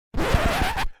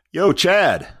Yo,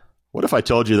 Chad, what if I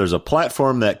told you there's a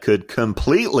platform that could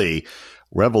completely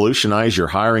revolutionize your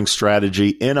hiring strategy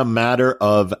in a matter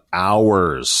of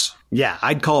hours? Yeah,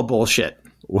 I'd call it bullshit.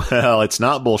 Well, it's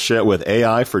not bullshit with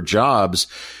AI for Jobs,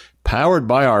 powered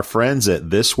by our friends at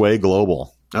This Way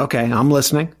Global. Okay, I'm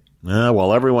listening.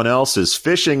 While everyone else is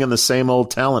fishing in the same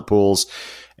old talent pools,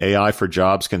 AI for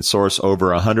Jobs can source over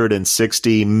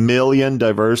 160 million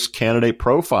diverse candidate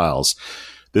profiles.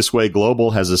 This Way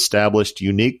Global has established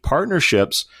unique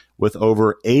partnerships with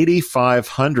over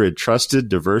 8,500 trusted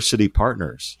diversity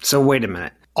partners. So wait a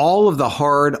minute. All of the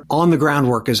hard on-the-ground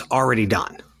work is already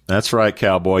done. That's right,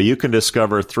 cowboy. You can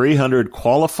discover 300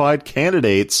 qualified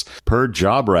candidates per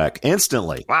job rec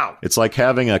instantly. Wow. It's like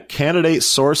having a candidate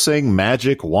sourcing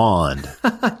magic wand.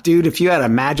 Dude, if you had a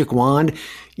magic wand,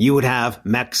 you would have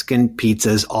Mexican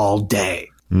pizzas all day.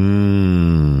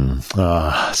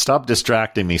 Stop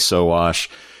distracting me, Sowash.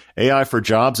 AI for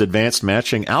Jobs advanced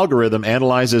matching algorithm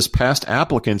analyzes past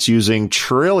applicants using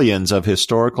trillions of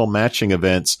historical matching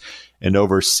events and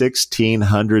over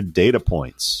 1,600 data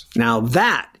points. Now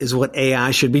that is what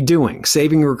AI should be doing,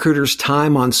 saving recruiters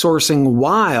time on sourcing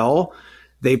while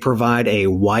they provide a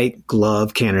white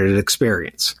glove candidate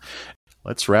experience.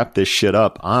 Let's wrap this shit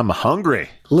up. I'm hungry.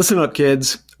 Listen up,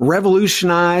 kids.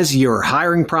 Revolutionize your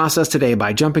hiring process today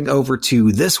by jumping over to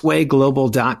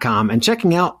thiswayglobal.com and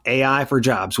checking out AI for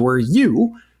Jobs, where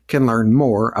you can learn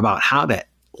more about how to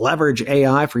leverage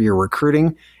AI for your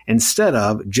recruiting instead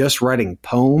of just writing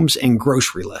poems and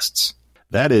grocery lists.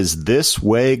 That is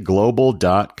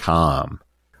thiswayglobal.com.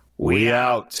 We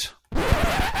out.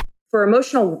 For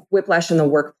emotional whiplash in the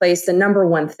workplace, the number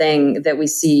one thing that we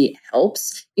see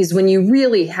helps is when you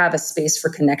really have a space for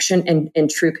connection and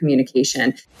true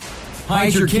communication.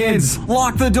 Hide your kids.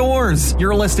 Lock the doors.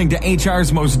 You're listening to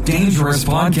HR's most dangerous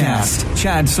podcast.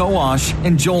 Chad Sowash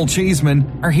and Joel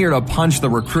Cheeseman are here to punch the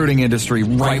recruiting industry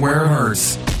right where it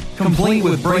hurts. Complete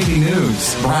with breaking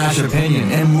news, brash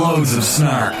opinion, and loads of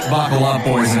snark. Buckle up,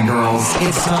 boys and girls.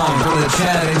 It's time for the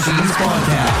Chad and Cheese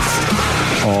Podcast.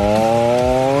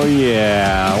 Oh,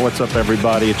 yeah. What's up,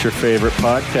 everybody? It's your favorite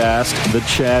podcast, the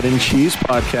Chad and Cheese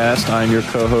Podcast. I'm your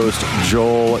co-host,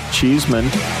 Joel Cheeseman,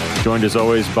 joined as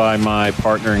always by my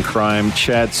partner in crime,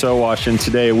 Chad Sowash. And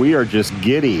today we are just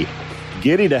giddy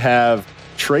to have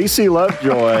Tracey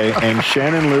Lovejoy and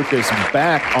Shannon Lucas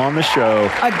back on the show.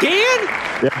 Again.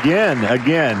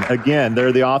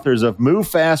 They're the authors of Move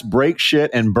Fast, Break Shit,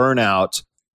 and Burnout.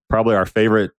 Probably our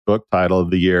favorite book title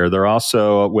of the year. They're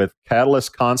also with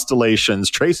Catalyst Constellations.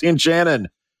 Tracey and Shannon,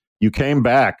 you came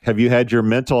back. Have you had your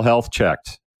mental health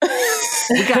checked?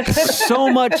 We got so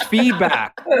much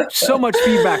feedback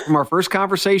from our first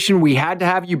conversation. We had to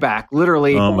have you back,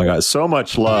 literally. Oh my God, so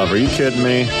much love. Are you kidding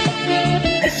me?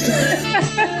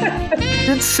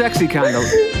 It's sexy kind of.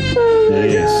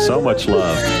 Jeez, so much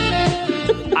love.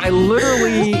 I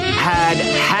literally had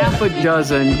half a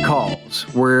dozen calls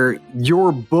where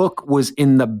your book was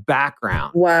in the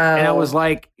background. Wow. And I was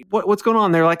like, what's going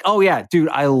on? They're like, oh yeah, dude,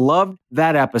 I loved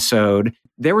that episode.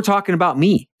 They were talking about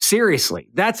me. Seriously.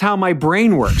 That's how my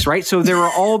brain works, right? So there were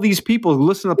all these people who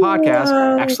listened to the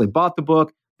podcast, actually bought the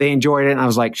book. They enjoyed it. And I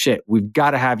was like, shit, we've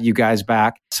got to have you guys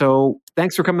back. So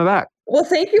thanks for coming back. Well,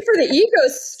 thank you for the ego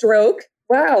stroke.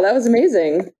 Wow, that was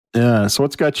amazing. Yeah. So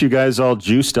what's got you guys all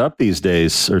juiced up these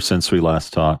days or since we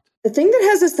last talked? The thing that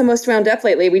has us the most wound up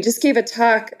lately, we just gave a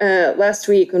talk last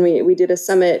week when we did a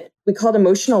summit we called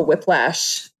emotional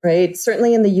whiplash, right?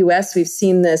 Certainly in the US, we've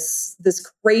seen this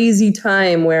crazy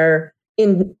time where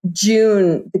in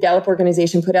June, the Gallup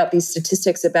organization put out these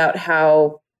statistics about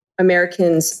how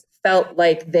Americans felt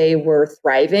like they were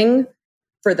thriving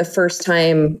for the first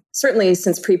time, certainly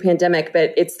since pre-pandemic,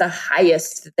 but it's the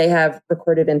highest that they have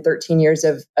recorded in 13 years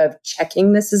of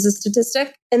checking this as a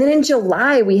statistic. And then in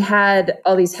July, we had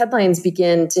all these headlines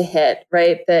begin to hit,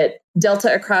 right? That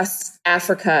Delta across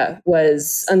Africa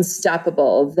was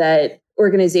unstoppable, that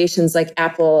organizations like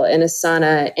Apple and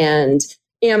Asana and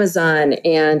Amazon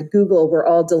and Google were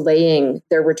all delaying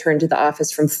their return to the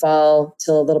office from fall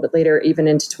till a little bit later, even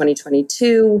into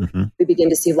 2022. Mm-hmm. We begin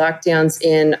to see lockdowns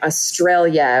in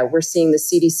Australia. We're seeing the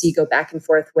CDC go back and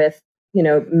forth with,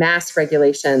 mask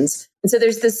regulations. And so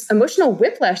there's this emotional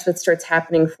whiplash that starts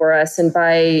happening for us. And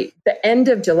by the end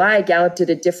of July, Gallup did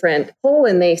a different poll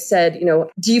and they said,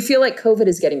 do you feel like COVID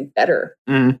is getting better?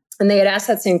 Mm. And they had asked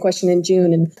that same question in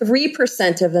June, and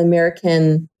 3% of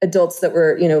American adults that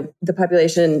were, the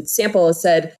population sample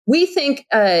said, we think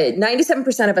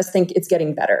 97% of us think it's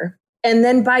getting better. And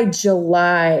then by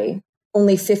July,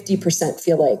 only 50%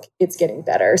 feel like it's getting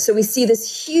better. So we see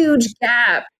this huge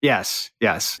gap. Yes.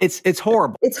 It's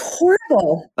horrible. It's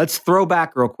horrible. Let's throw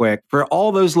back real quick. For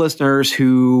all those listeners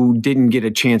who didn't get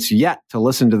a chance yet to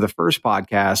listen to the first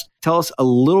podcast, tell us a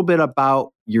little bit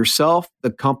about yourself,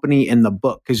 the company, and the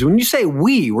book. Because when you say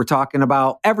we're talking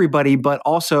about everybody, but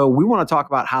also we want to talk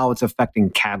about how it's affecting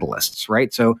catalysts,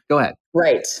 right? So go ahead.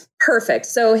 Right. Perfect.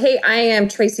 So, hey, I am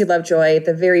Tracey Lovejoy,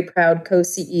 the very proud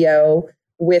co-CEO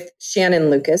with Shannon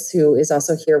Lucas, who is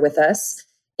also here with us.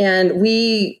 And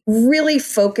we really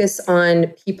focus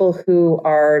on people who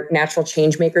are natural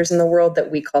change makers in the world that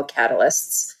we call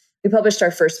catalysts. We published our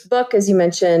first book, as you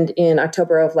mentioned, in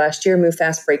October of last year, Move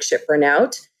Fast, Break Shit, Burn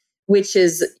Out, which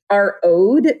is our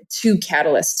ode to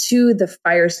catalysts, to the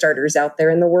fire starters out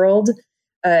there in the world.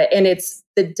 And it's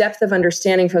the depth of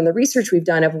understanding from the research we've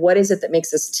done of what is it that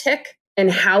makes us tick and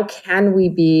how can we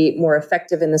be more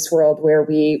effective in this world where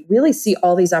we really see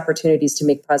all these opportunities to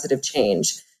make positive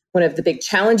change. One of the big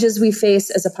challenges we face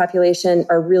as a population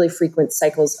are really frequent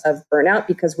cycles of burnout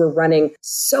because we're running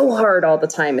so hard all the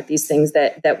time at these things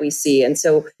that we see. And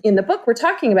so in the book, we're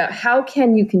talking about how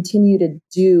can you continue to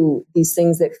do these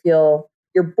things that feel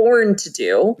you're born to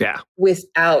do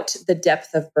without the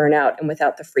depth of burnout and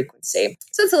without the frequency.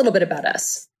 So it's a little bit about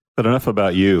us. But enough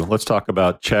about you. Let's talk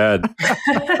about Chad.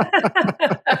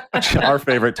 Our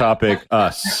favorite topic,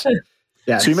 us.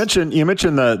 Yes. So you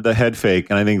mentioned the head fake,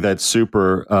 and I think that's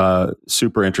super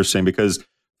interesting because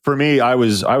for me, I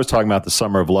was talking about the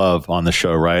summer of love on the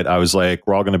show, right? I was like,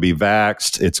 we're all going to be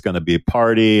vaxxed. It's going to be a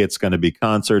party. It's going to be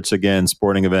concerts again,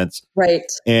 sporting events. Right.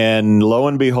 And lo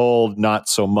and behold, not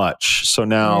so much. So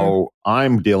now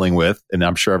I'm dealing with, and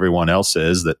I'm sure everyone else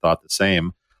is that thought the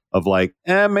same, of like,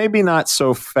 maybe not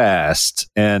so fast.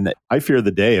 And I fear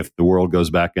the day if the world goes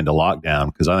back into lockdown,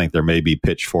 because I think there may be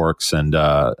pitchforks and,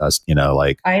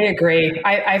 like. I agree.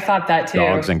 I thought that too.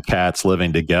 Dogs and cats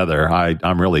living together.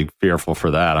 I'm really fearful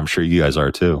for that. I'm sure you guys are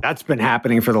too. That's been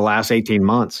happening for the last 18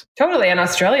 months. Totally. And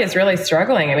Australia is really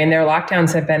struggling. I mean, their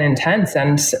lockdowns have been intense.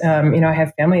 And, I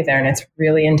have family there and it's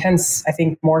really intense. I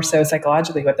think more so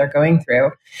psychologically what they're going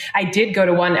through. I did go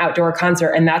to one outdoor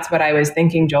concert and that's what I was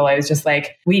thinking, Joel. I was just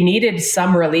like, we needed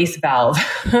some release valve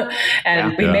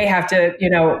and we may have to,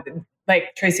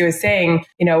 like Tracey was saying,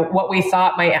 what we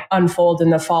thought might unfold in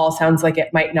the fall sounds like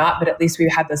it might not, but at least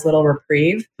we've had this little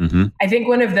reprieve. Mm-hmm. I think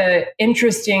one of the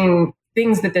interesting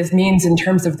things that this means in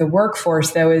terms of the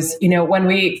workforce, though, is, when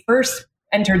we first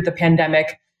entered the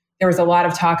pandemic, there was a lot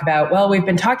of talk about, well, we've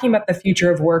been talking about the future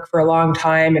of work for a long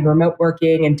time and remote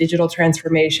working and digital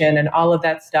transformation and all of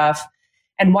that stuff.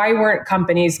 And why weren't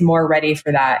companies more ready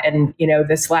for that? And,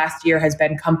 this last year has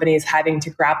been companies having to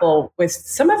grapple with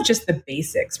some of just the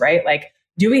basics, right? Like,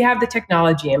 do we have the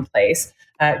technology in place?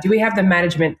 Do we have the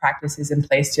management practices in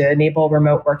place to enable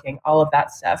remote working? All of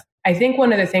that stuff. I think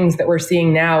one of the things that we're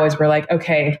seeing now is we're like,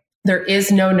 okay, there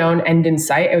is no known end in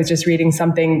sight. I was just reading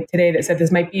something today that said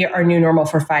this might be our new normal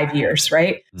for 5 years,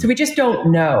 right? Mm-hmm. So we just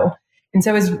don't know. And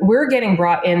so as we're getting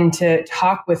brought in to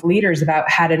talk with leaders about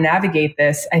how to navigate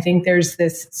this, I think there's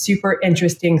this super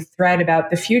interesting thread about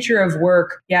the future of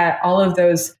work. Yeah, all of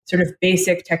those sort of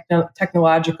basic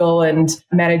technological and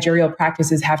managerial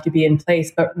practices have to be in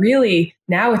place. But really,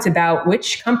 now it's about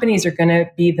which companies are going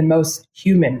to be the most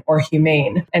human or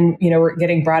humane. And, we're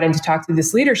getting brought in to talk to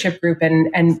this leadership group.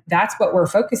 And that's what we're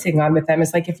focusing on with them.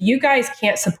 Is like, if you guys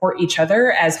can't support each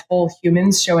other as whole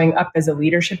humans showing up as a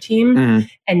leadership team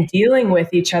and dealing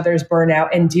with each other's burnout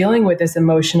and dealing with this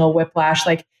emotional whiplash,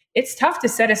 like, it's tough to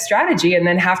set a strategy and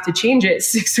then have to change it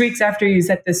 6 weeks after you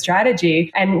set the strategy.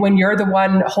 And when you're the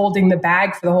one holding the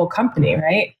bag for the whole company,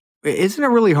 right? Isn't it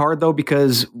really hard though?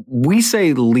 Because we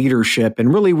say leadership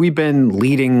and really we've been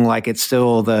leading like it's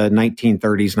still the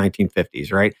 1930s,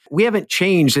 1950s, right? We haven't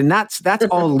changed. And that's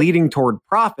all leading toward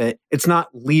profit. It's not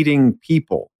leading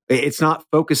people. It's not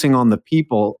focusing on the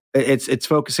people. It's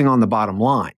focusing on the bottom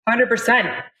line.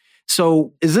 100%.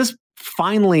 So is this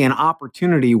finally an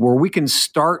opportunity where we can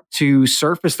start to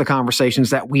surface the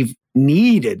conversations that we've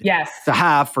needed to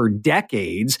have for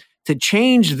decades to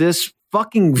change this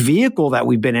fucking vehicle that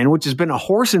we've been in, which has been a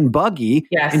horse and buggy,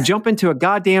 and jump into a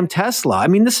goddamn Tesla? I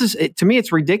mean, to me,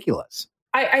 it's ridiculous.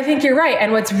 I think you're right.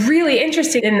 And what's really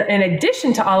interesting in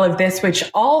addition to all of this, which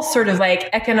all sort of like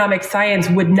economic science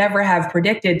would never have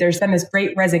predicted, there's been this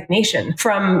great resignation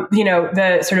from,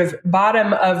 the sort of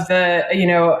bottom of the,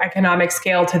 economic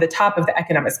scale to the top of the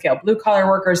economic scale. Blue collar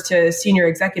workers to senior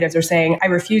executives are saying, I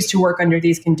refuse to work under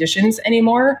these conditions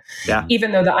anymore,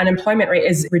 even though the unemployment rate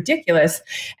is ridiculous.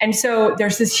 And so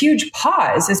there's this huge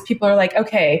pause as people are like,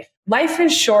 okay, life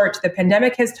is short. The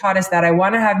pandemic has taught us that I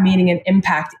want to have meaning and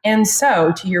impact. And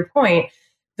so, to your point,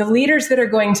 the leaders that are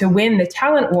going to win the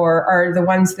talent war are the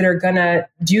ones that are going to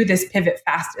do this pivot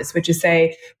fastest, which is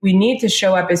say, we need to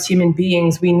show up as human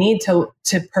beings. We need to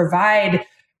provide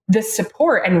this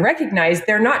support and recognize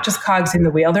they're not just cogs in the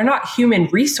wheel. They're not human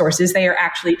resources. They are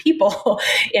actually people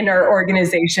in our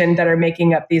organization that are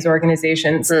making up these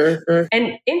organizations. Mm-hmm.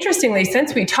 And interestingly,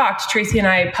 since we talked, Tracey and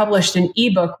I published an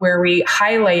ebook where we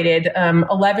highlighted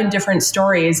 11 different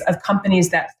stories of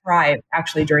companies that thrived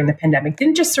actually during the pandemic.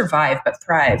 Didn't just survive, but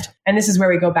thrived. And this is where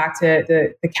we go back to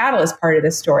the catalyst part of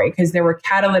this story, because there were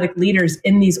catalytic leaders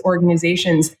in these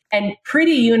organizations. And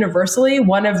pretty universally,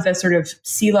 one of the sort of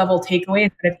C-level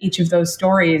takeaways out of each of those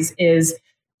stories is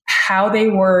how they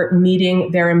were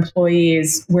meeting their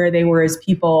employees where they were as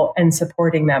people and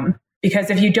supporting them. Because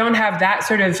if you don't have that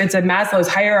sort of, it's a Maslow's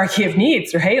hierarchy of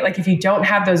needs, right? Like if you don't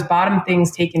have those bottom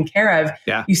things taken care of,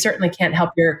 you certainly can't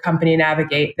help your company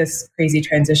navigate this crazy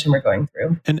transition we're going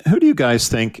through. And who do you guys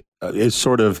think is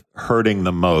sort of hurting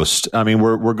the most? I mean,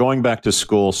 we're going back to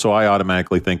school, so I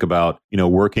automatically think about,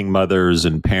 working mothers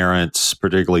and parents,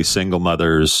 particularly single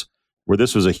mothers, where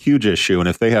this was a huge issue. And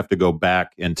if they have to go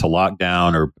back into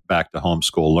lockdown or back to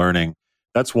homeschool learning,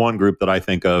 that's one group that I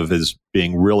think of as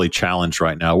being really challenged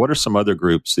right now. What are some other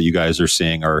groups that you guys are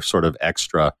seeing are sort of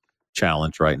extra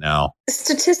challenged right now?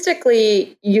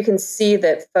 Statistically, you can see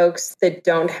that folks that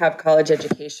don't have college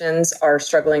educations are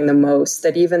struggling the most,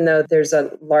 that even though there's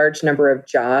a large number of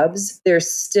jobs, there's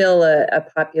still a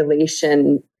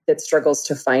population that struggles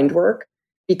to find work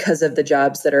because of the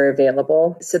jobs that are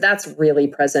available. So that's really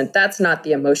present. That's not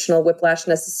the emotional whiplash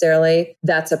necessarily.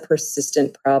 That's a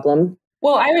persistent problem.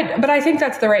 Well, I think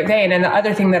that's the right vein. And the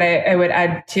other thing that I would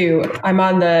add too, I'm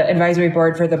on the advisory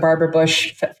board for the Barbara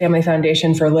Bush Family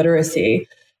Foundation for Literacy.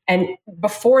 And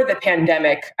before the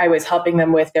pandemic, I was helping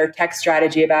them with their tech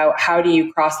strategy about how do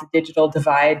you cross the digital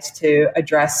divide to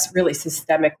address really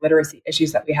systemic literacy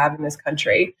issues that we have in this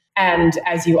country. And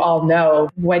as you all know,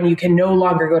 when you can no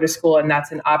longer go to school and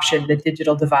that's an option, the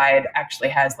digital divide actually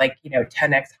has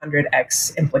 10x,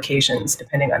 100x implications,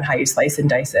 depending on how you slice and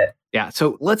dice it. Yeah.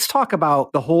 So let's talk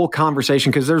about the whole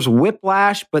conversation, because there's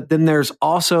whiplash, but then there's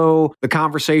also the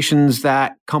conversations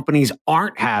that companies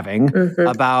aren't having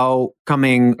about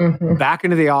coming back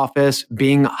into the office,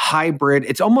 being hybrid.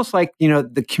 It's almost like,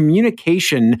 the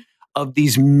communication of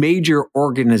these major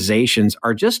organizations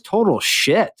are just total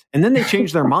shit. And then they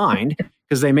change their mind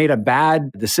because they made a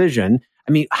bad decision.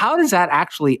 I mean, how does that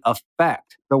actually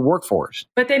affect the workforce?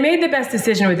 But they made the best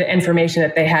decision with the information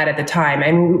that they had at the time.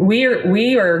 And we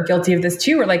are guilty of this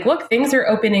too. We're like, look, things are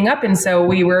opening up. And so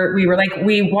we were like,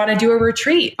 we want to do a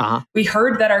retreat. We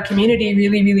heard that our community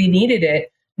really, really needed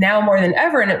it now more than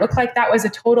ever. And it looked like that was a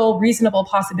total reasonable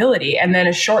possibility. And then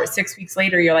a short 6 weeks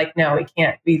later, you're like, no,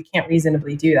 we can't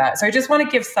reasonably do that. So I just want to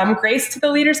give some grace to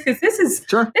the leaders, because this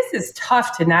is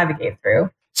tough to navigate through.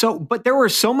 So, but there were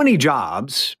so many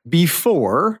jobs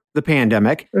before the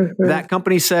pandemic that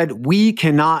companies said, we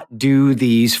cannot do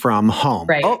these from home.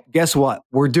 Right. Oh, guess what?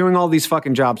 We're doing all these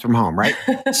fucking jobs from home, right?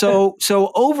 So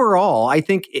overall, I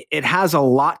think it has a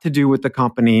lot to do with the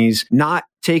companies not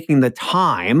taking the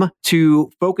time to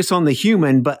focus on the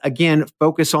human, but again,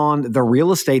 focus on the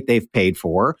real estate they've paid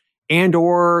for and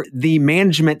or the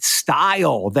management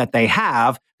style that they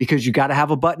have, because you got to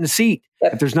have a butt in the seat.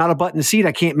 If there's not a butt in the seat,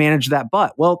 I can't manage that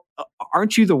butt. Well,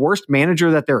 aren't you the worst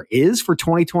manager that there is for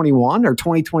 2021 or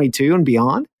 2022 and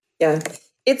beyond? Yeah,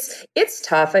 it's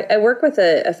tough. I work with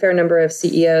a fair number of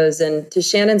CEOs, and to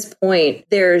Shannon's point,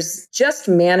 there's just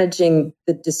managing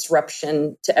the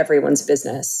disruption to everyone's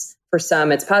business. For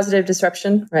some, it's positive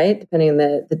disruption, right? Depending on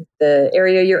the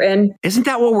area you're in. Isn't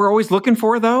that what we're always looking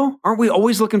for, though? Aren't we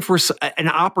always looking for an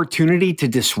opportunity to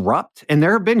disrupt? And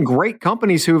there have been great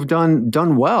companies who have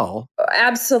done well.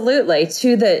 Absolutely.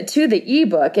 To the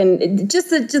ebook, and just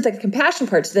the compassion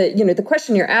part, to the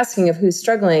question you're asking of who's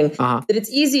struggling, that it's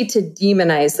easy to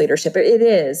demonize leadership. It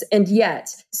is, and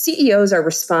yet CEOs are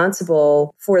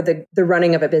responsible for the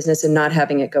running of a business and not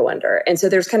having it go under. And so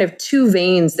there's kind of two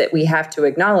veins that we have to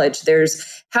acknowledge.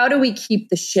 There's how do we keep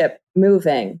the ship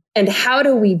moving? And how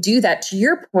do we do that? To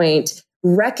your point,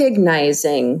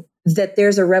 recognizing that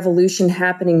there's a revolution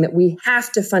happening, that we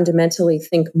have to fundamentally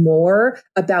think more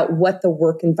about what the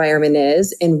work environment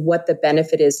is and what the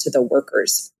benefit is to the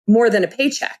workers, more than a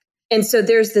paycheck. And so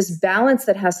there's this balance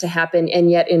that has to happen,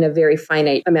 and yet in a very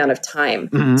finite amount of time.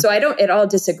 So I don't at all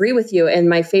disagree with you. And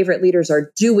my favorite leaders are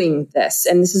doing this.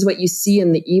 And this is what you see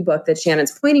in the ebook that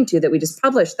Shannon's pointing to, that we just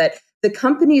published, that the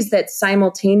companies that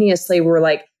simultaneously were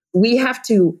like, We have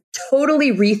to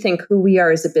totally rethink who we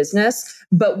are as a business,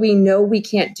 but we know we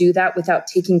can't do that without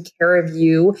taking care of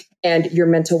you and your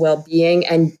mental well-being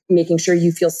and making sure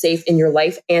you feel safe in your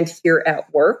life and here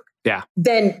at work. Yeah.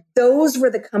 Then those were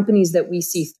the companies that we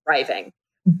see thriving.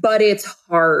 But it's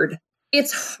hard.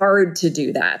 It's hard to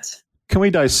do that. Can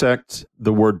we dissect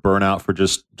the word burnout for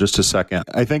just a second?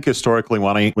 I think historically,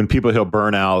 when people hear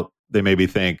burnout, they maybe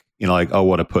think, like, oh,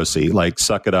 what a pussy, like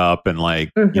suck it up and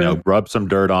like, rub some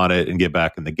dirt on it and get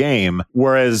back in the game.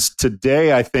 Whereas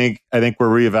today, I think we're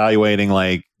reevaluating,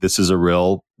 like, this is a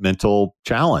real mental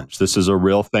challenge. This is a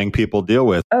real thing people deal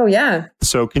with. Oh, yeah.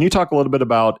 So can you talk a little bit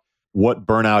about what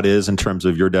burnout is in terms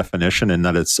of your definition and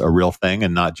that it's a real thing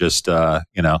and not just,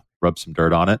 rub some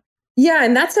dirt on it? Yeah,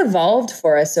 and that's evolved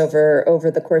for us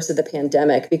over the course of the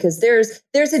pandemic because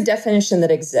there's a definition that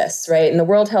exists, right? And the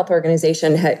World Health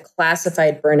Organization had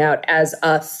classified burnout as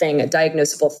a thing, a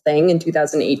diagnosable thing in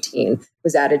 2018,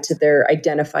 was added to their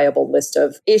identifiable list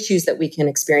of issues that we can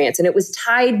experience. And it was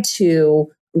tied to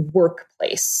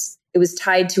workplace. It was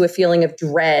tied to a feeling of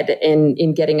dread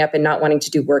in getting up and not wanting to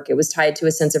do work. It was tied to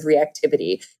a sense of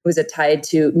reactivity. It was tied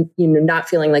to not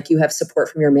feeling like you have support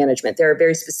from your management. There are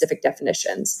very specific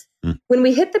definitions. When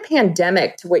we hit the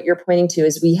pandemic, to what you're pointing to,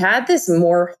 is we had this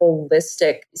more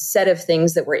holistic set of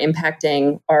things that were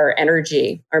impacting our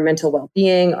energy, our mental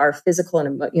well-being, our physical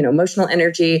and emotional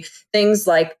energy, things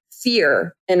like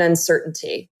fear and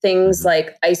uncertainty, things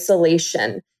like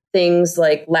isolation, things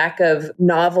like lack of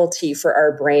novelty for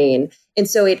our brain. And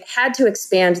so it had to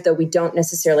expand, though we don't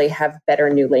necessarily have better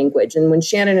new language. And when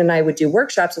Shannon and I would do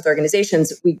workshops with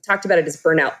organizations, we talked about it as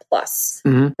burnout plus,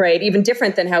 right? Even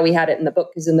different than how we had it in the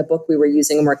book, because in the book we were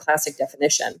using a more classic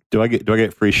definition. Do I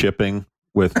get free shipping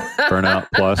with burnout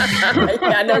plus?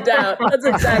 Yeah, no doubt. That's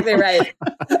exactly right.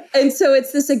 And so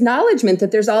it's this acknowledgement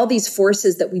that there's all these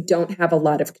forces that we don't have a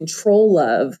lot of control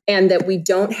of, and that we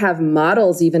don't have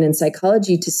models, even in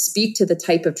psychology, to speak to the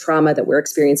type of trauma that we're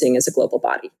experiencing as a global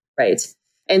body, right?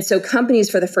 And so companies,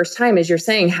 for the first time, as you're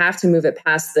saying, have to move it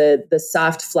past the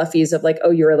soft fluffies of like,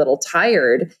 oh, you're a little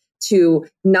tired, to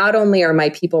not only are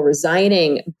my people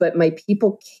resigning, but my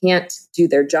people can't do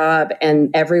their job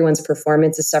and everyone's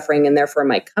performance is suffering and therefore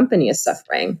my company is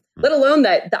suffering, let alone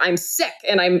that I'm sick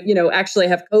and I'm, actually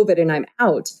have COVID and I'm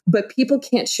out. But people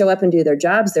can't show up and do their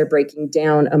jobs. They're breaking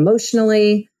down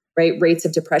emotionally, right? Rates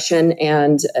of depression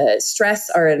and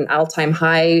stress are at an all-time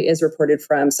high, as reported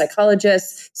from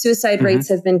psychologists. Suicide rates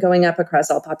have been going up across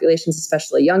all populations,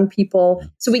 especially young people.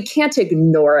 So we can't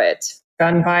ignore it.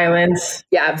 Gun violence.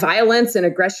 Yeah, violence and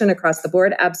aggression across the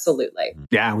board. Absolutely.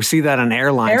 Yeah, we see that on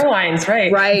airlines. Airlines,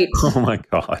 right. Right. Oh my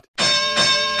God.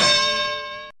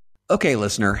 Okay,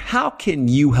 listener, how can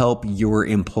you help your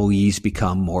employees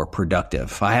become more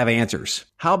productive? I have answers.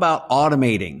 How about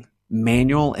automating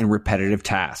manual and repetitive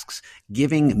tasks,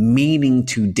 giving meaning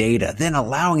to data, then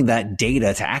allowing that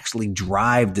data to actually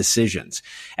drive decisions?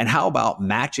 And how about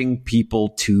matching people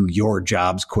to your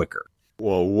jobs quicker?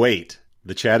 Well, wait.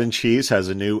 The Chad and Cheese has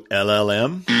a new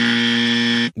LLM?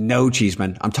 No,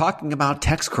 Cheeseman. I'm talking about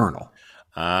text kernel.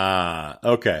 Ah,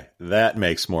 okay. That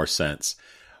makes more sense.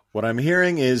 What I'm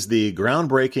hearing is the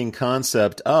groundbreaking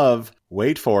concept of,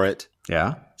 wait for it,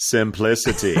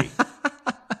 simplicity.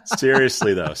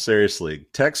 Seriously, though, seriously.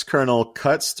 Text kernel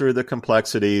cuts through the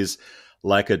complexities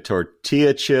like a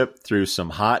tortilla chip through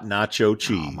some hot nacho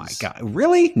cheese. Oh, my God.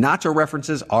 Really? Nacho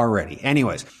references already.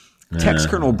 Anyways. Text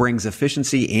kernel brings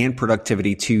efficiency and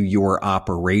productivity to your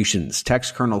operations.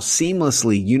 Text kernel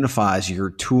seamlessly unifies your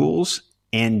tools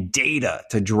and data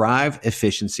to drive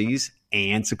efficiencies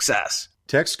and success.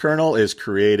 Text kernel is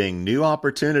creating new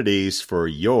opportunities for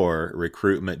your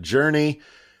recruitment journey,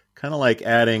 kind of like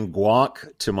adding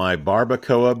guac to my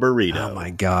barbacoa burrito. Oh my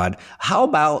God. How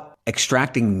about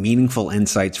extracting meaningful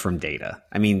insights from data?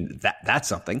 I mean, that's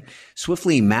something.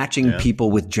 Swiftly matching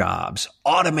people with jobs,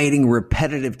 automating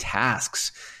repetitive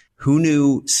tasks. Who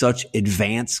knew such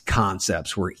advanced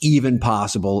concepts were even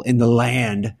possible in the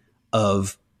land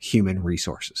of human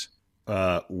resources?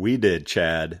 We did,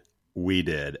 Chad. We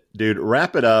did. Dude,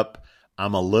 wrap it up.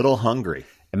 I'm a little hungry.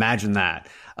 Imagine that.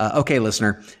 Okay,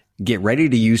 listener, get ready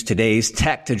to use today's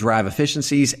tech to drive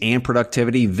efficiencies and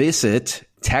productivity. Visit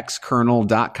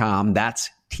textkernel.com. That's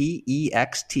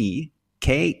TEXTKERNEL.com.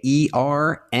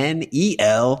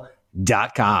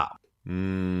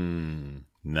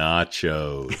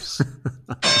 Nachos.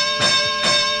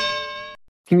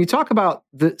 Can you talk about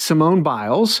the Simone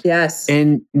Biles? Yes.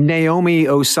 And Naomi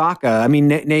Osaka? I mean,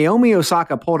 Naomi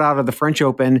Osaka pulled out of the French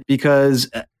Open because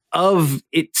of,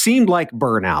 it seemed like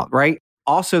burnout, right?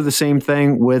 Also the same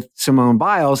thing with Simone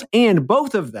Biles. And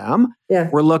both of them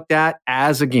were looked at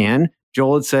as, again,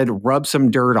 Joel had said, rub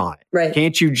some dirt on it. Right.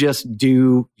 Can't you just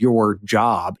do your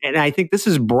job? And I think this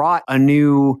has brought a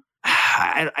new,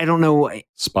 I don't know.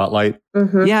 Spotlight.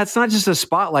 Mm-hmm. Yeah, it's not just a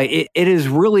spotlight. It has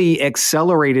really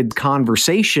accelerated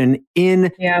conversation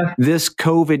in this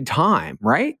COVID time,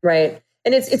 right? Right.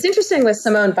 And it's interesting with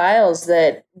Simone Biles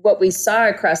that what we saw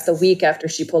across the week after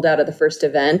she pulled out of the first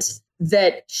event,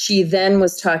 that she then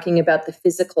was talking about the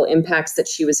physical impacts that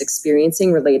she was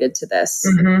experiencing related to this,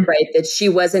 right? That she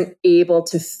wasn't able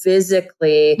to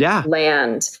physically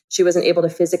land. She wasn't able to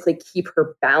physically keep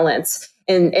her balance.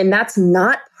 And that's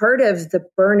not part of the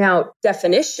burnout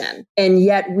definition. And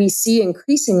yet we see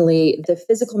increasingly the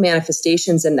physical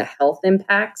manifestations and the health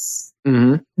impacts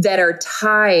that are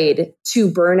tied to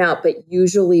burnout, but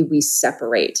usually we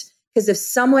separate. Because if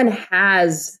someone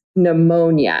has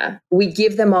pneumonia, we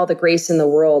give them all the grace in the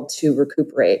world to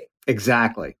recuperate.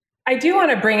 Exactly. I do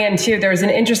want to bring in too, there was an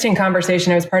interesting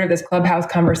conversation. I was part of this Clubhouse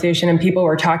conversation and people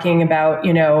were talking about,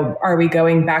 are we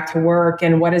going back to work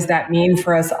and what does that mean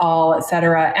for us all, et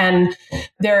cetera. And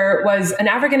there was an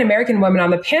African-American woman on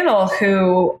the panel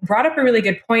who brought up a really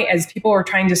good point as people were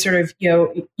trying to sort of,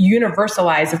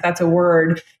 universalize, if that's a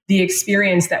word, the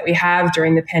experience that we have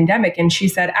during the pandemic. And she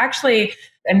said, actually,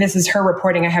 and this is her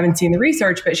reporting, I haven't seen the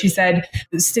research, but she said,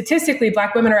 statistically,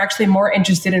 Black women are actually more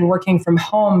interested in working from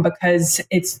home because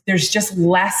there's just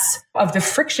less of the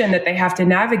friction that they have to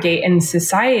navigate in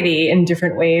society in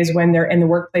different ways when they're in the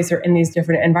workplace or in these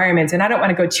different environments. And I don't want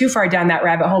to go too far down that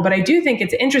rabbit hole, but I do think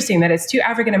it's interesting that it's two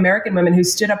African-American women who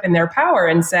stood up in their power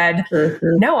and said,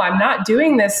 no, I'm not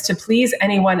doing this to please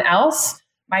anyone else.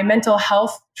 My mental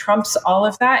health trumps all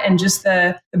of that and just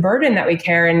the burden that we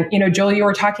carry. And, Joel, you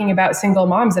were talking about single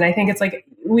moms. And I think it's like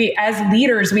we, as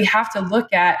leaders, we have to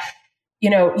look at,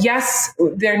 yes,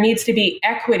 there needs to be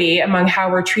equity among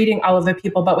how we're treating all of the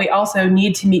people, but we also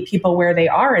need to meet people where they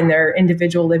are in their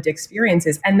individual lived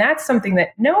experiences. And that's something that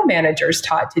no manager's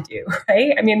taught to do,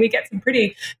 right? I mean, we get some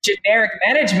pretty generic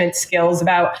management skills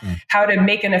about how to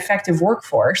make an effective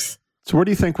workforce. So where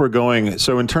do you think we're going?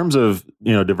 So in terms of,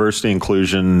 diversity,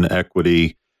 inclusion,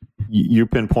 equity, you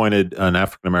pinpointed an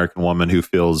African-American woman who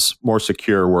feels more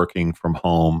secure working from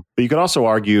home. But you could also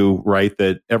argue, right,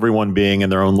 that everyone being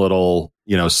in their own little,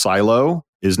 silo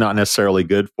is not necessarily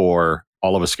good for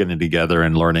all of us getting together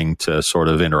and learning to sort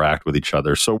of interact with each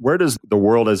other. So where does the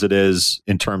world as it is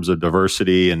in terms of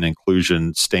diversity and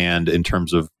inclusion stand in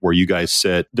terms of where you guys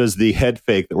sit? Does the head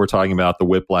fake that we're talking about, the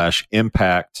whiplash,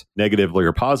 impact negatively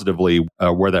or positively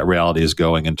where that reality is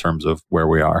going in terms of where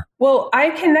we are? Well,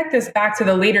 I connect this back to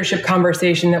the leadership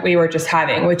conversation that we were just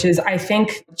having, which is, I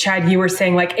think, Chad, you were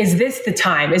saying, like, is this the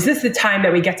time? Is this the time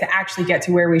that we get to actually get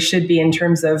to where we should be in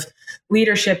terms of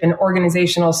leadership and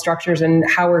organizational structures and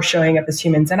how we're showing up as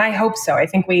humans? And I hope so. I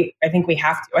think we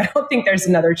have to. I don't think there's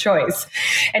another choice.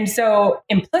 And so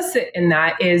implicit in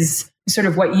that is sort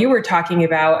of what you were talking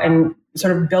about and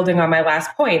sort of building on my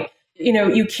last point.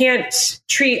 You can't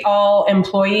treat all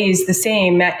employees the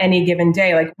same at any given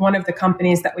day. Like one of the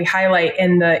companies that we highlight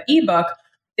in the ebook,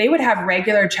 they would have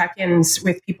regular check-ins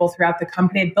with people throughout the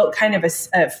company. They built kind of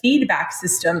a feedback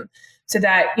system so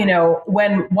that,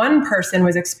 when one person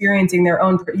was experiencing their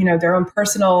own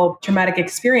personal traumatic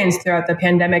experience throughout the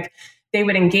pandemic, they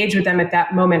would engage with them at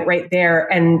that moment right there.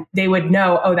 And they would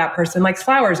know, oh, that person likes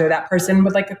flowers, or that person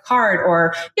would like a card,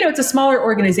 or, it's a smaller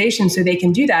organization, so they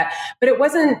can do that. But it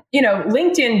wasn't,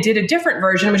 LinkedIn did a different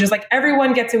version, which is like,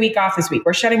 everyone gets a week off this week.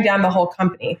 We're shutting down the whole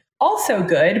company. Also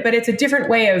good, but it's a different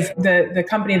way of the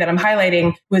company that I'm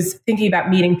highlighting was thinking about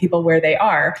meeting people where they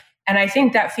are. And I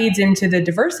think that feeds into the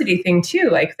diversity thing too,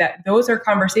 like that those are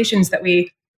conversations that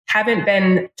we haven't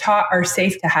been taught are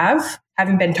safe to have,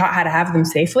 haven't been taught how to have them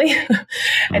safely.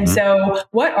 And so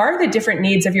what are the different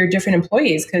needs of your different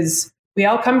employees? Because we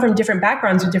all come from different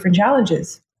backgrounds with different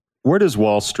challenges. Where does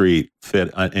Wall Street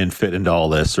fit into all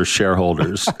this, or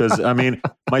shareholders? Because I mean,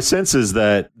 my sense is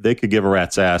that they could give a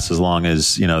rat's ass as long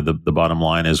as, the bottom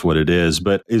line is what it is.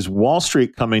 But is Wall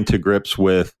Street coming to grips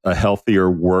with a healthier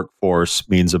workforce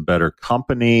means a better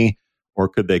company, or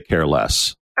could they care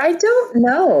less? I don't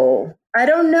know. I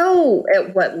don't know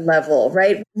at what level,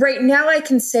 right? Right now, I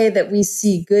can say that we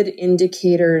see good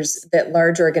indicators that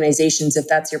large organizations, if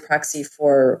that's your proxy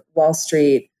for Wall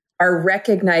Street, are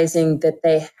recognizing that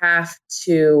they have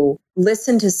to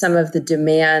listen to some of the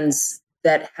demands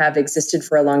that have existed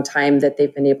for a long time that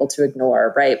they've been able to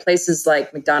ignore, right? Places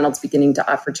like McDonald's beginning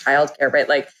to offer childcare, right?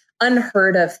 Like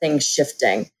unheard of things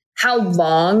shifting. How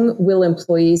long will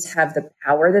employees have the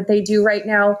power that they do right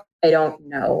now? I don't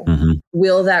know.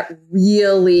 Will that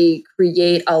really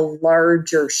create a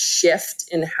larger shift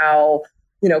in how,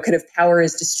 kind of power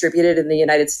is distributed in the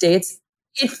United States?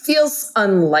 It feels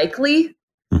unlikely,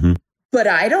 but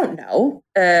I don't know.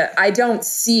 I don't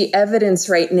see evidence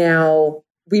right now.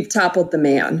 We've toppled the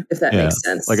man, if that makes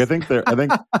sense. Like I think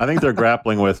they're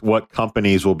grappling with what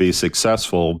companies will be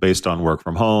successful based on work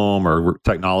from home or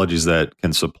technologies that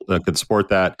can support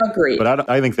that. Agreed. But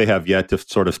I think they have yet to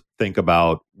sort of think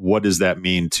about what does that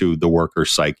mean to the worker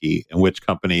psyche and which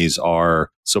companies are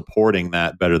supporting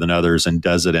that better than others, and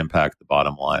does it impact the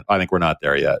bottom line? I think we're not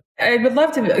there yet. I would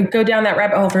love to go down that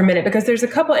rabbit hole for a minute because there's a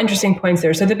couple interesting points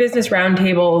there. So the business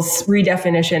roundtable's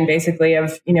redefinition, basically,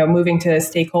 of moving to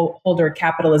stakeholder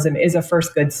capitalism is a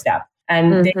first good step.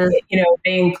 And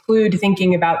they include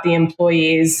thinking about the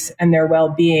employees and their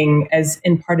well-being as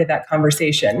in part of that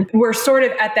conversation. We're sort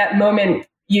of at that moment.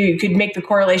 You could make the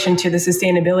correlation to the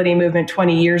sustainability movement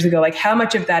 20 years ago. Like, how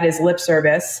much of that is lip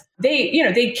service?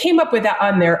 They came up with that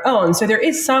on their own. So there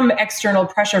is some external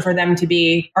pressure for them to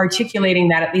be articulating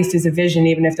that at least as a vision,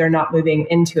 even if they're not moving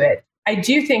into it. I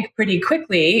do think pretty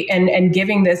quickly, and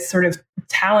giving this sort of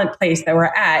talent place that we're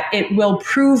at, it will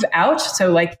prove out.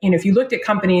 So if you looked at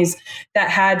companies that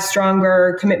had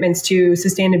stronger commitments to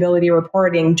sustainability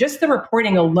reporting, just the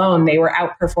reporting alone, they were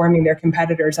outperforming their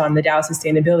competitors on the Dow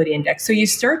Sustainability Index. So you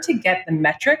start to get the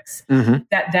metrics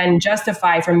that then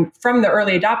justify from the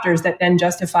early adopters that then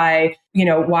justify,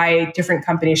 why different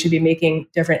companies should be making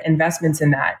different investments in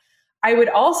that. I would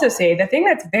also say the thing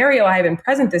that's very alive and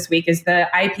present this week is the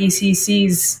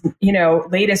IPCC's,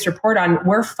 latest report on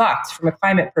we're fucked from a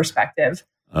climate perspective.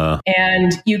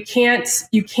 And you can't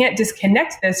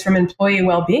disconnect this from employee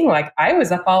well-being. Like, I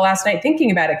was up all last night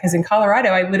thinking about it because in Colorado,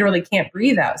 I literally can't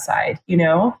breathe outside,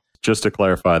 Just to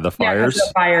clarify, the fires? Yeah,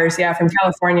 the fires, from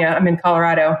California. I'm in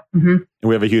Colorado. And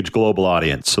we have a huge global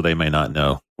audience, so they may not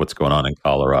know what's going on in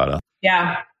Colorado.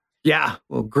 Yeah. Yeah.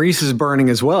 Well, Greece is burning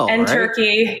as well. And right?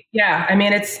 Turkey. Yeah. I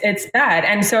mean, it's bad.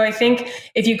 And so I think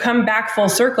if you come back full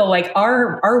circle, like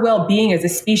our well-being as a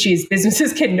species,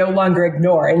 businesses can no longer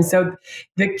ignore. And so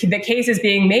the case is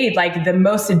being made, like the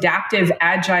most adaptive,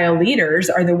 agile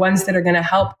leaders are the ones that are going to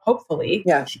help, hopefully,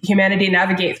 humanity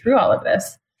navigate through all of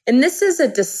this. And this is a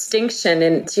distinction,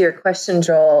 and to your question,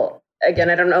 Joel,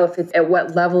 again, I don't know if it's at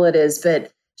what level it is,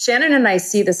 but Shannon and I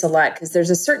see this a lot because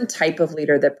there's a certain type of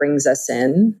leader that brings us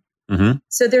in.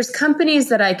 So there's companies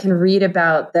that I can read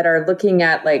about that are looking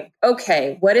at like,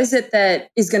 okay, what is it that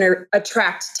is going to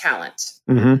attract talent?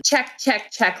 Check,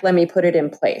 check, check. Let me put it in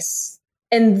place.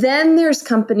 And then there's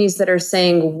companies that are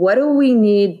saying, what do we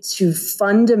need to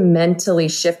fundamentally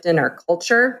shift in our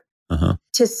culture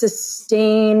to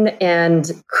sustain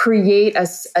and create a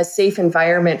safe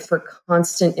environment for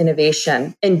constant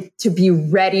innovation and to be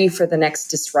ready for the next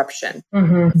disruption?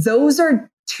 Those are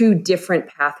two different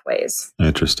pathways.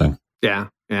 Interesting. Yeah.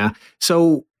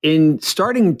 So in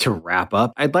starting to wrap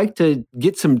up, I'd like to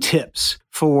get some tips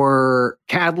for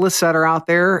catalysts that are out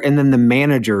there and then the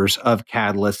managers of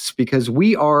catalysts, because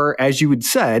we are, as you had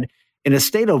said, in a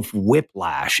state of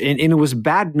whiplash. And it was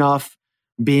bad enough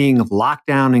being locked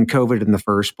down in COVID in the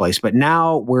first place, but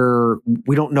now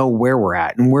we don't know where we're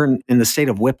at and we're in the state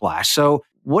of whiplash. So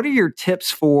what are your tips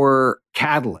for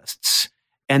catalysts?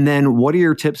 And then what are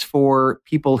your tips for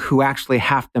people who actually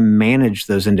have to manage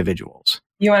those individuals?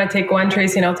 You want to take one,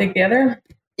 Tracey, and I'll take the other?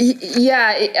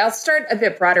 Yeah, I'll start a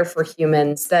bit broader for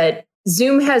humans. That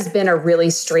Zoom has been a really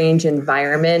strange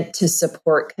environment to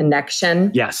support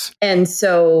connection. Yes. And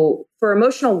so for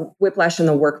emotional whiplash in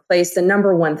the workplace, the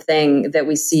number one thing that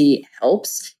we see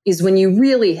helps is when you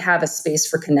really have a space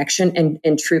for connection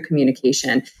and true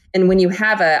communication. And when you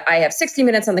have I have 60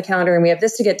 minutes on the calendar and we have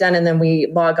this to get done and then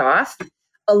we log off,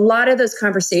 a lot of those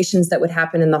conversations that would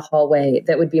happen in the hallway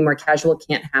that would be more casual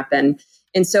can't happen.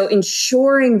 And so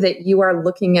ensuring that you are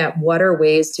looking at what are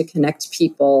ways to connect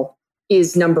people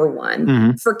is number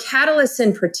one. For catalysts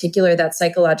in particular, that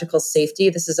psychological safety,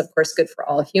 this is of course good for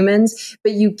all humans,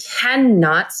 but you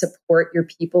cannot support your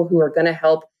people who are going to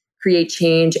help create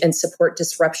change and support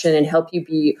disruption and help you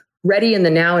be ready in the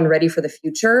now and ready for the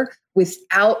future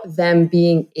without them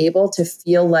being able to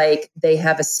feel like they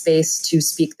have a space to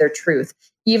speak their truth.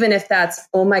 Even if that's,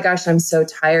 oh my gosh, I'm so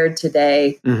tired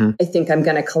today. I think I'm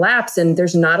going to collapse. And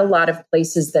there's not a lot of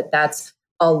places that's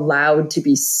allowed to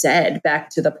be said, back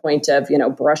to the point of,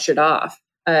 brush it off.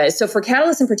 So for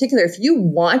catalysts in particular, if you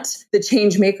want the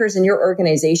change makers in your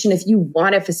organization, if you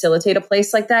want to facilitate a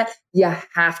place like that, you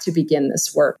have to begin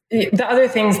this work. The other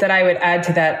things that I would add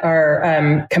to that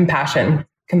are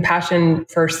compassion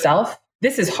for self.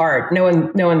 This is hard. No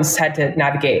one's had to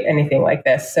navigate anything like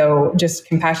this. So just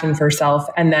compassion for self.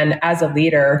 And then as a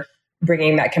leader,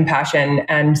 bringing that compassion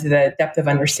and the depth of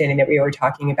understanding that we were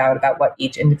talking about what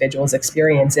each individual's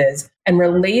experience is. And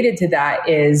related to that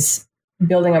is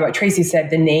building on what Tracey said,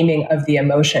 the naming of the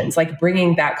emotions, like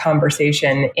bringing that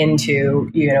conversation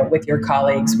into, with your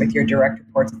colleagues, with your direct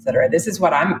reports, et cetera. This is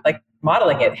what I'm like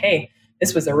modeling it. Hey,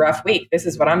 this was a rough week. This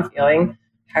is what I'm feeling.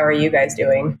 How are you guys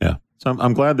doing? Yeah. So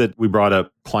I'm glad that we brought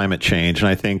up climate change. And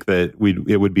I think that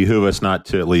it would behoove us not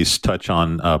to at least touch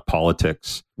on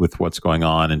politics with what's going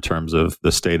on in terms of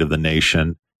the state of the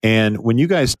nation. And when you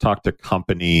guys talk to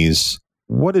companies,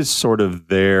 what is sort of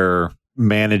their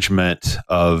management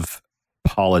of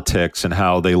politics and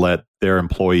how they let their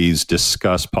employees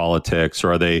discuss politics?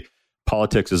 Or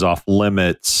politics is off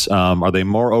limits? Are they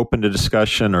more open to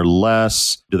discussion or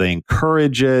less? Do they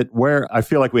encourage it? Where I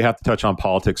feel like we have to touch on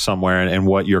politics somewhere and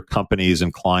what your companies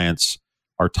and clients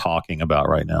are talking about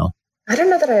right now. I don't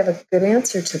know that I have a good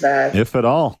answer to that. If at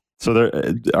all. So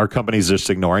are companies just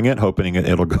ignoring it, hoping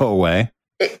it'll go away?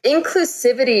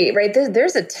 Inclusivity, right?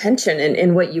 There's a tension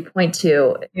in what you point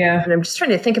to. Yeah. And I'm just trying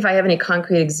to think if I have any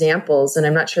concrete examples, and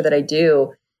I'm not sure that I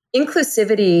do.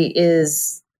 Inclusivity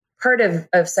is part of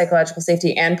psychological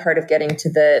safety and part of getting to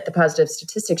the positive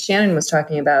statistics Shannon was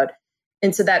talking about.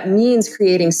 And so that means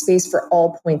creating space for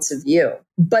all points of view.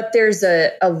 But there's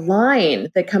a line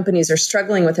that companies are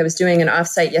struggling with. I was doing an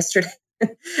offsite yesterday,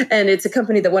 and it's a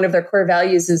company that one of their core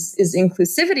values is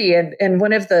inclusivity. And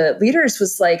one of the leaders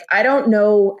was like, I don't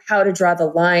know how to draw the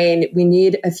line. We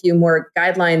need a few more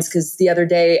guidelines, because the other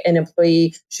day an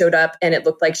employee showed up and it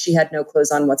looked like she had no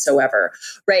clothes on whatsoever.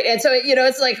 Right. And so,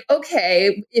 it's like,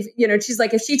 okay, if, she's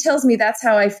like, if she tells me that's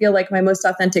how I feel like my most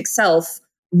authentic self,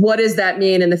 what does that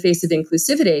mean in the face of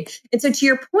inclusivity? And so to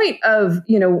your point of,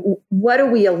 what do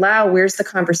we allow? Where's the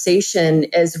conversation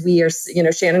as we are,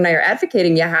 Shannon and I are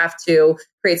advocating, you have to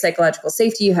create psychological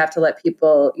safety. You have to let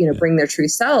people, bring their true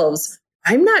selves.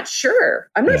 I'm not sure.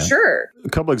 Sure. A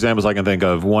couple examples I can think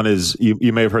of. One is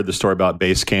you may have heard the story about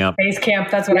Base Camp. Base Camp,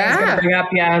 that's what I was going to bring up.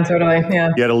 Yeah, totally.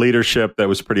 Yeah. You had a leadership that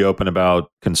was pretty open about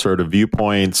conservative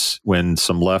viewpoints. When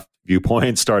some left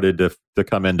viewpoints started to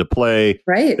come into play,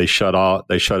 right? They shut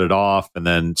it off, and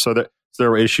then so there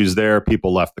were issues there.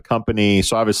 People left the company,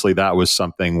 so obviously that was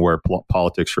something where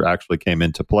politics actually came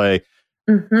into play.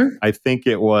 Mm-hmm. I think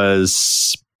it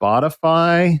was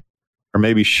Spotify. Or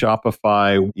maybe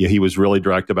Shopify. He was really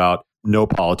direct about no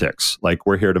politics. Like,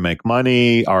 we're here to make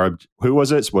money. Who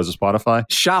was it? Was it Spotify?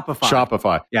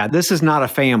 Shopify. Yeah, this is not a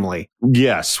family.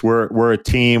 Yes, we're a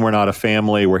team. We're not a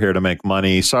family. We're here to make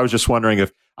money. So I was just wondering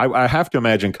if I have to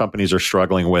imagine companies are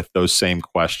struggling with those same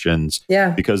questions.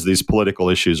 Yeah. Because these political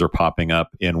issues are popping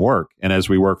up in work. And as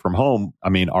we work from home, I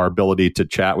mean, our ability to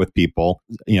chat with people,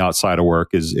 outside of work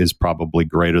is probably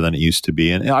greater than it used to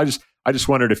be. And I just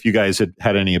wondered if you guys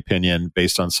had any opinion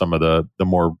based on some of the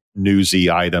more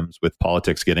newsy items with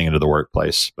politics getting into the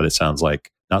workplace, but it sounds like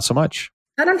not so much.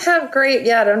 I don't have great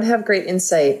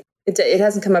insight. It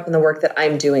hasn't come up in the work that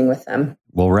I'm doing with them.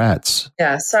 Well, rats.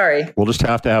 Yeah, sorry. We'll just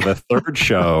have to have a third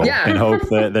show and hope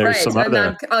that there's some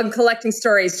other. I'm collecting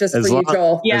stories just for you,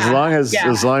 Joel. Yeah. As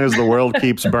long as the world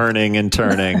keeps burning and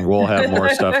turning, we'll have more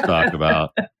stuff to talk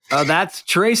about. That's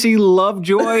Tracey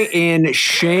Lovejoy and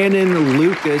Shannon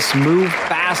Lucas. Move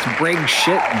fast, break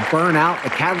shit, burn out,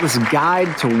 a catalyst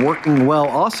guide to working well.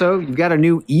 Also, you've got a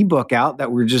new ebook out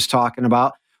that we were just talking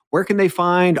about. Where can they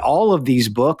find all of these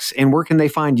books, and where can they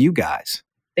find you guys?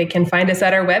 They can find us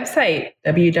at our website,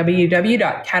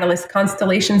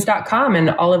 www.catalystconstellations.com,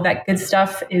 and all of that good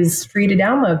stuff is free to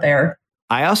download there.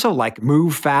 I also like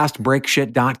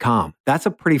movefastbreakshit.com. That's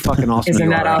a pretty fucking awesome Isn't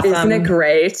that awesome? Isn't it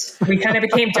great? We kind of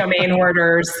became domain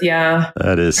hoarders. Yeah.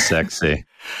 That is sexy.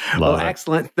 Love it.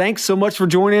 Excellent. Thanks so much for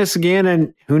joining us again.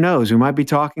 And who knows, we might be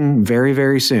talking very,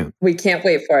 very soon. We can't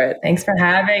wait for it. Thanks for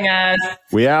having us.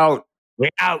 We out.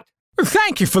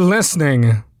 Thank you for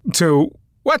listening to,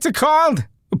 what's it called?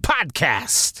 A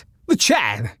podcast. The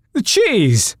Chad. The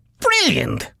Cheese.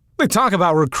 Brilliant. They talk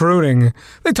about recruiting.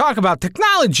 They talk about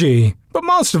technology. But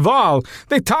most of all,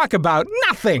 they talk about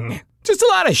nothing. Just a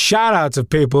lot of shout-outs of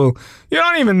people you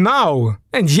don't even know.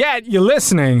 And yet you're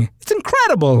listening. It's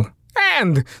incredible.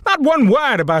 And not one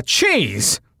word about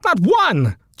cheese. Not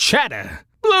one. Cheddar.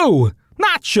 Blue.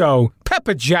 Nacho.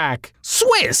 Pepper Jack.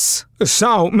 Swiss.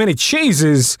 So many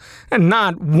cheeses and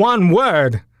not one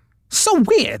word. So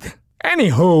weird.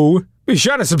 Anywho, be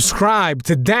sure to subscribe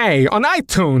today on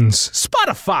iTunes,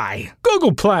 Spotify,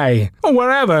 Google Play, or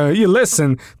wherever you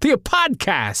listen to your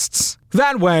podcasts.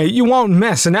 That way you won't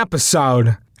miss an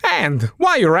episode. And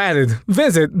while you're at it,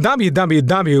 visit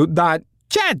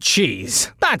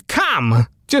www.chadcheese.com.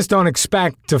 Just don't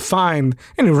expect to find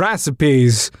any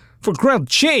recipes for grilled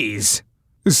cheese.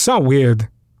 It's so weird.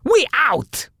 We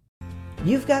out!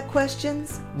 You've got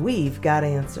questions, we've got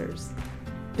answers.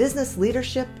 business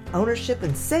leadership, ownership,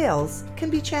 and sales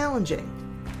can be challenging.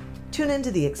 Tune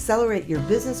into the Accelerate Your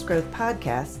Business Growth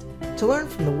podcast to learn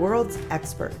from the world's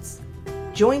experts.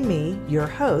 Join me, your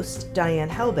host, Diane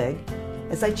Helbig,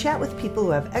 as I chat with people who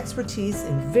have expertise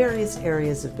in various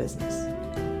areas of business.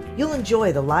 You'll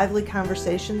enjoy the lively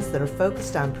conversations that are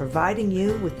focused on providing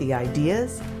you with the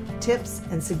ideas, tips,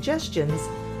 and suggestions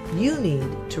you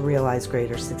need to realize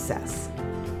greater success.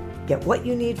 Get what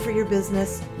you need for your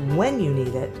business when you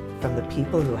need it from the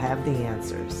people who have the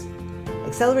answers.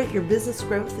 Accelerate Your Business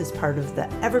Growth is part of the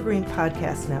Evergreen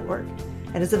Podcast Network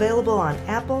and is available on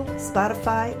Apple,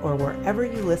 Spotify, or wherever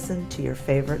you listen to your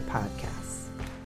favorite podcast.